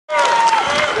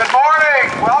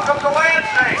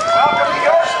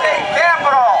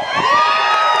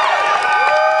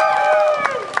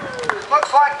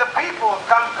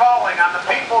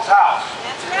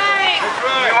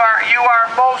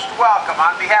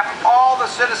behalf of all the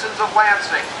citizens of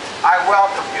Lansing, I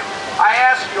welcome you. I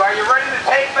ask you, are you ready to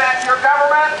take back your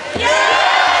government? Yeah!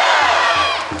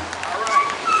 All right.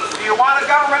 Do you want a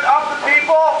government of the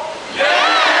people? Yeah!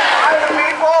 By the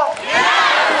people? Yeah!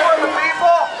 For the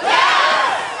people?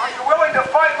 Yeah! Are you willing to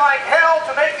fight like hell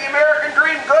to make the American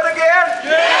dream good again?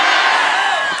 Yeah!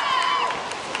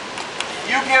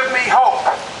 You give me hope.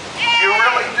 You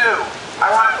really do. I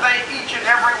want to thank each and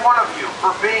every one of you for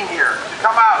being here, to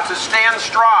come out, to stand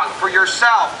strong for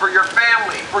yourself, for your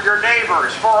family, for your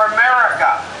neighbors, for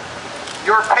America.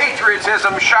 Your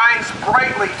patriotism shines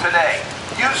brightly today.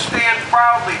 You stand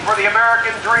proudly for the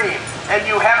American dream, and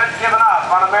you haven't given up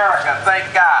on America, thank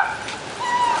God.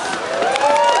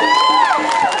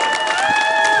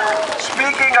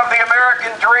 Speaking of the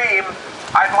American dream,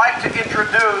 I'd like to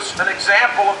introduce an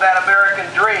example of that American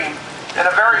dream and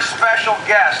a very special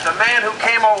guest, a man who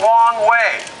came a long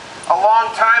way, a long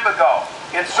time ago,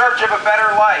 in search of a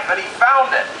better life, and he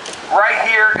found it right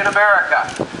here in America.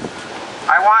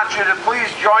 I want you to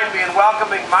please join me in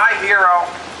welcoming my hero,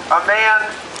 a man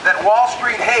that Wall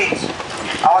Street hates.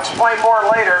 I'll explain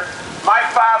more later. My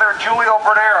father, Virg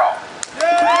Bernero.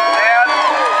 Dad,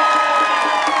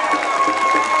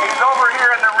 he's over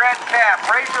here in the red cap.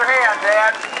 Raise your hand,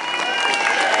 Dad.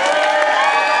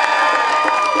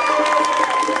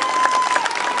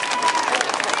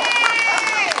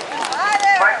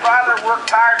 My father worked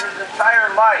hard his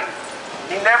entire life.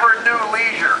 He never knew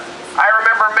leisure. I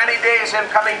remember many days him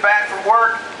coming back from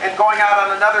work and going out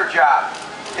on another job.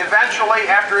 Eventually,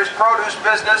 after his produce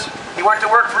business, he went to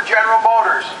work for General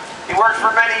Motors. He worked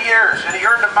for many years, and he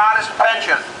earned a modest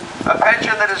pension, a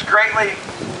pension that is greatly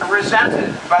resented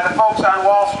by the folks on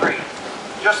Wall Street,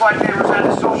 just like they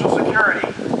resented Social Security.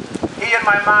 He and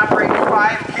my mom raised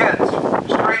 5 kids,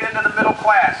 straight into the middle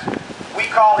class. We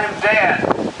call him Dad,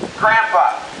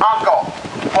 Grandpa, Uncle.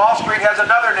 Wall Street has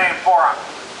another name for him,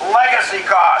 legacy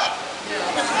cost.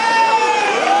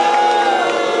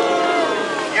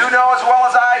 You know as well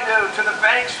as I do, to the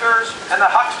banksters and the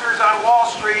hucksters on Wall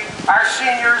Street, our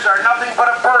seniors are nothing but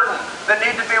a burden that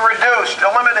need to be reduced,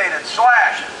 eliminated,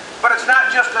 slashed. But it's not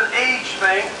just an age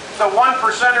thing. The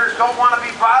 1%ers don't want to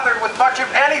be bothered with much of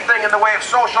anything in the way of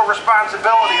social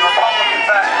responsibility or public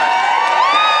investment.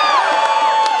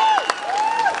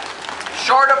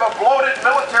 Short of a bloated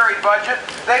military budget,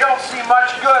 they don't see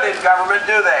much good in government,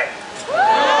 do they?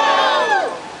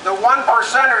 The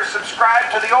 1%ers subscribe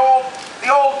to the old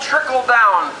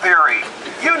trickle-down theory.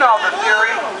 You know the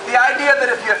theory. The idea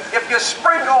that if you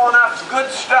sprinkle enough good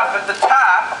stuff at the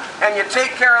top and you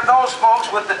take care of those folks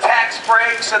with the tax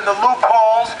breaks and the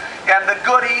loopholes and the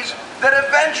goodies, that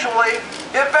eventually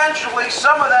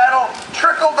some of that'll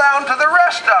trickle down to the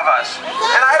rest of us.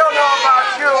 And I don't know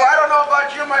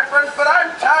about you, my friends, but I'm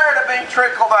tired of being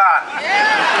trickled on.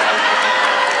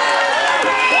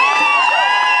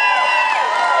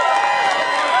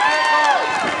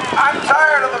 I'm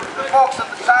tired of the folks at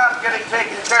the top getting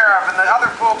taken care of, and the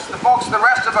other folks, the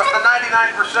rest of us, the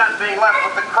 99% being left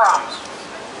with the crumbs.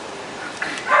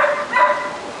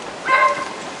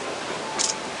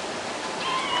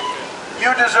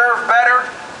 You deserve better.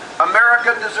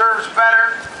 America deserves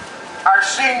better. Our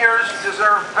seniors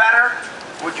deserve better.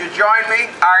 Would you join me?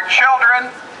 Our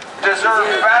children deserve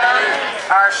better.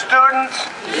 Our students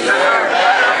deserve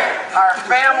better. Our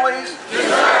families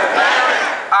deserve better.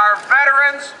 Our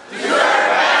veterans deserve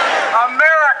better.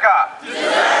 America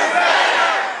deserves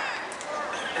better.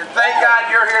 And thank God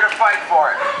you're here to fight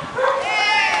for it.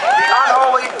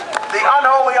 The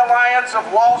unholy alliance of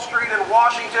Wall Street and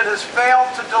Washington has failed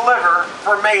to deliver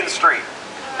for Main Street.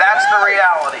 That's the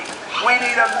reality. We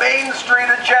need a Main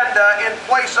Street agenda in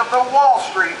place of the Wall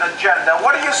Street agenda.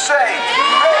 What do you say?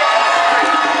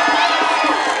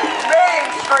 Main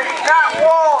Street, not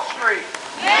Wall Street.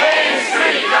 Main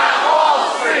Street, not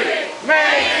Wall Street.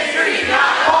 Main Street,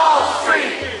 not Wall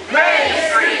Street. Main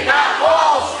Street, not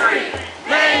Wall Street.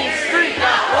 Main Street,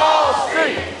 not Wall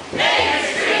Street. Main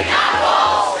Street, not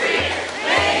Wall Street.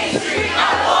 Main Street,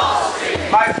 not Wall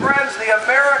Street. My friends, the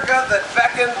America that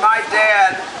beckoned my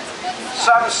dad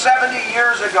some 70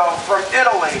 years ago from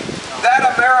Italy, that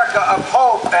America of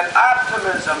hope and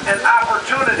optimism and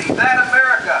opportunity, that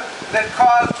America that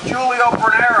caused Virg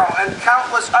Bernero and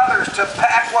countless others to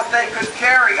pack what they could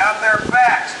carry on their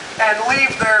backs and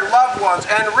leave their loved ones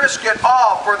and risk it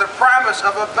all for the promise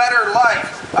of a better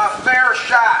life, a fair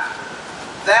shot.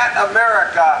 That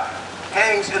America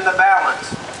hangs in the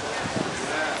balance.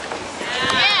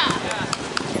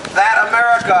 That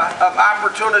America of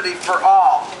opportunity for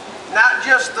all. Not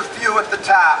just the few at the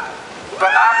top,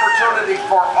 but opportunity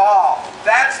for all.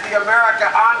 That's the America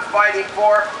I'm fighting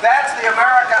for. That's the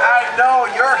America I know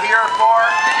you're here for.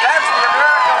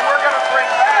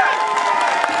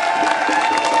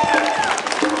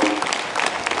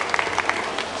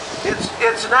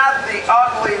 It's not the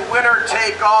ugly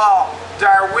winner-take-all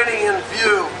Darwinian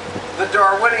view, the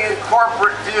Darwinian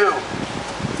corporate view.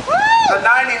 The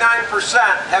 99%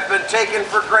 have been taken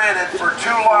for granted for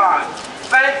too long.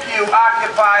 Thank you,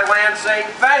 Occupy Lansing.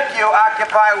 Thank you,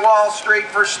 Occupy Wall Street,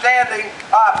 for standing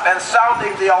up and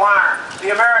sounding the alarm.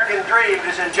 The American dream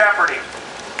is in jeopardy.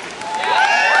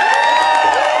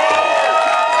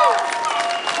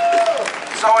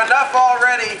 So enough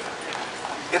already.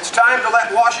 It's time to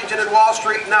let Washington and Wall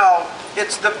Street know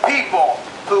it's the people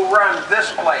who run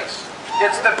this place.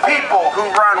 It's the people who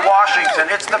run Washington.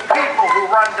 It's the people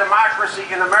who run democracy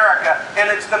in America.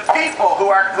 And it's the people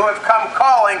who have come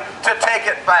calling to take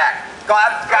it back.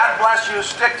 God bless you.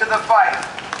 Stick to the fight.